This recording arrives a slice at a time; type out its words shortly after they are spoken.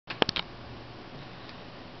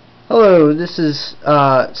Hello, this is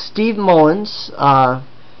Steve Mullins.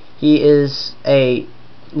 He is a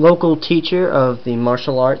local teacher of the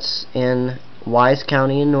martial arts in Wise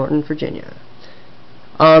County in Norton, Virginia.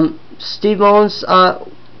 Steve Mullins,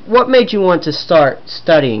 what made you want to start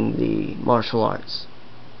studying the martial arts?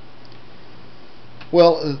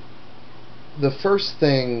 Well, the first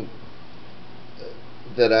thing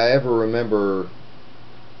that I ever remember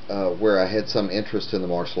where I had some interest in the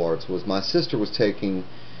martial arts was my sister was taking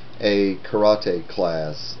a karate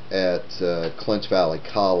class at Clinch Valley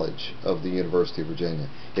College of the University of Virginia.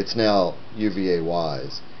 It's now UVA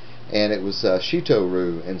Wise, and it was a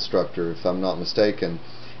Shito-Ryu instructor, if I'm not mistaken,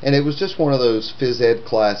 and it was just one of those phys ed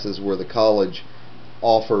classes where the college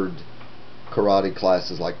offered karate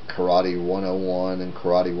classes like Karate 101 and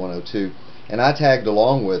Karate 102, and I tagged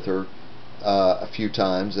along with her a few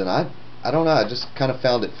times, and I don't know, I just kind of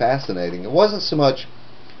found it fascinating. It wasn't so much,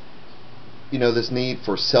 you know, this need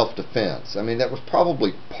for self-defense. I mean, that was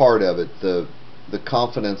probably part of it, the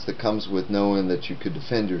confidence that comes with knowing that you could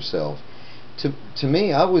defend yourself. To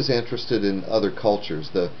me, I was interested in other cultures.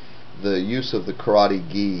 The use of the karate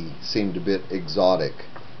gi seemed a bit exotic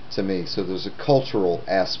to me, so there's a cultural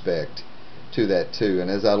aspect to that too.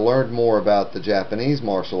 And as I learned more about the Japanese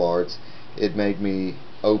martial arts, it made me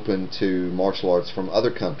open to martial arts from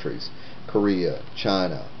other countries: Korea,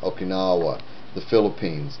 China, Okinawa, the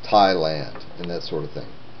Philippines, Thailand, and that sort of thing.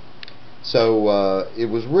 So it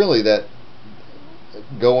was really that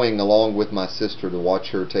going along with my sister to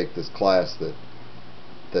watch her take this class that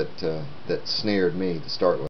snared me to start with.